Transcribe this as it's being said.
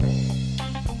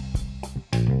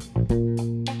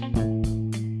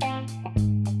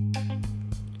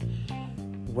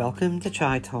Welcome to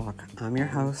Chai Talk. I'm your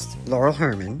host, Laurel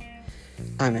Herman.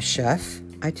 I'm a chef.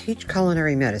 I teach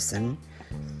culinary medicine.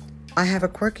 I have a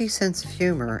quirky sense of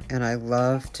humor, and I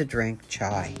love to drink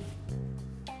chai.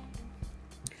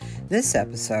 This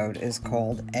episode is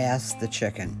called Ask the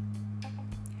Chicken.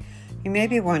 You may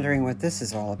be wondering what this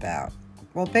is all about.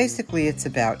 Well, basically, it's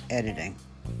about editing.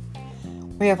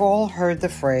 We have all heard the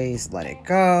phrase, let it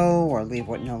go, or leave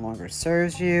what no longer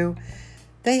serves you.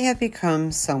 They have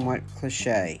become somewhat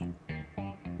cliche.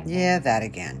 Yeah, that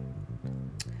again.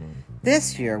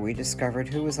 This year, we discovered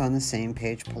who was on the same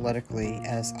page politically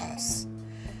as us.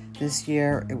 This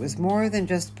year, it was more than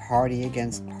just party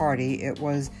against party. It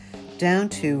was down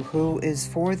to who is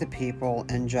for the people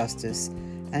and justice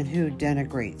and who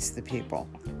denigrates the people.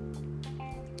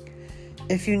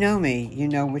 If you know me, you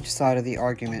know which side of the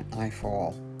argument I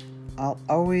fall. I'll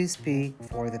always be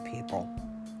for the people.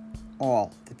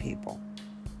 All the people.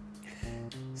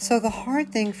 So the hard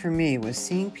thing for me was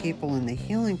seeing people in the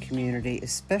healing community,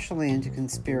 especially into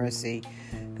conspiracy,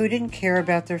 who didn't care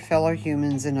about their fellow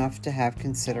humans enough to have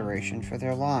consideration for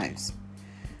their lives.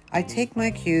 I take my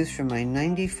cues from my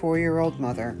 94-year-old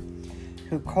mother,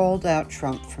 who called out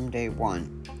Trump from day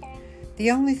one. The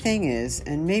only thing is,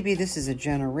 and maybe this is a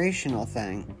generational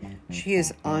thing, she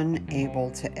is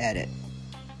unable to edit.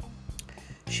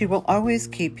 She will always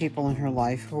keep people in her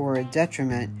life who are a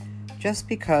detriment just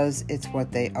because it's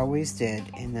what they always did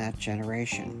in that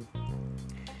generation.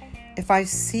 If I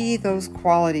see those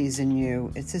qualities in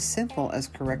you, it's as simple as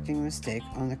correcting a mistake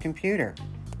on the computer.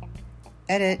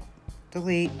 Edit,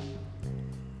 delete.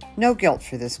 No guilt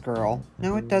for this girl.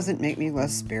 No, it doesn't make me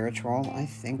less spiritual. I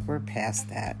think we're past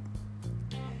that.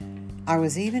 I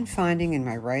was even finding in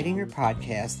my writing or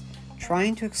podcast,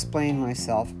 trying to explain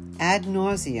myself ad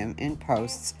nauseum in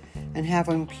posts and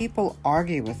having people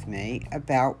argue with me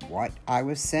about what I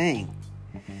was saying.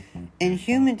 In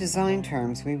human design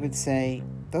terms, we would say,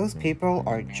 those people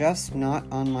are just not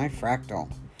on my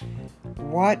fractal.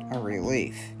 What a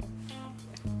relief.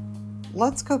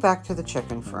 Let's go back to the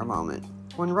chicken for a moment.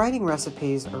 When writing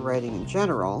recipes or writing in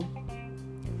general,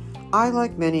 I,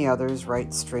 like many others,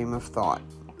 write stream of thought.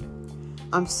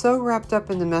 I'm so wrapped up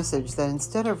in the message that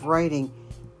instead of writing,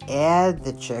 add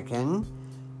the chicken,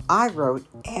 I wrote,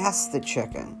 ask the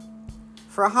chicken.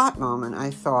 For a hot moment,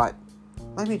 I thought,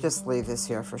 let me just leave this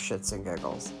here for shits and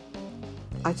giggles.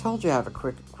 I told you I have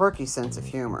a quirky sense of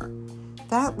humor.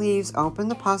 That leaves open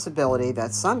the possibility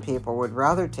that some people would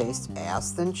rather taste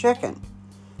ass than chicken.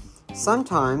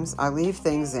 Sometimes I leave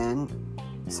things in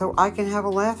so I can have a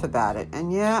laugh about it.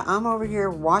 And yeah, I'm over here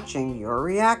watching your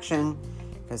reaction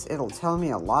because it'll tell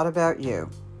me a lot about you.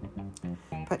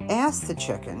 But ask the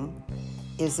chicken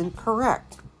isn't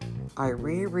correct. I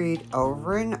reread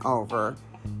over and over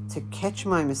to catch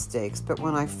my mistakes, but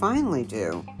when I finally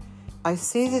do, I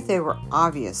see that they were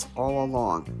obvious all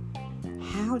along.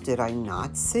 How did I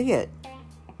not see it?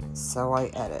 So I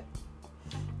edit.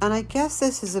 And I guess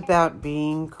this is about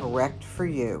being correct for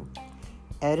you.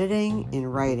 Editing in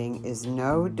writing is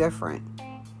no different,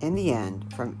 in the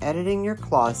end, from editing your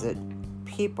closet,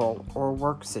 people, or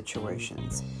work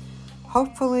situations.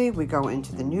 Hopefully, we go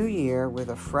into the new year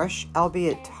with a fresh,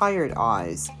 albeit tired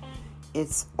eyes.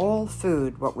 It's all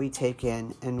food what we take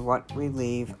in and what we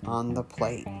leave on the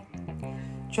plate.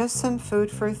 Just some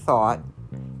food for thought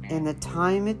in the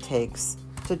time it takes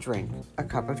to drink a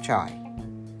cup of chai.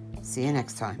 See you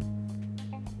next time.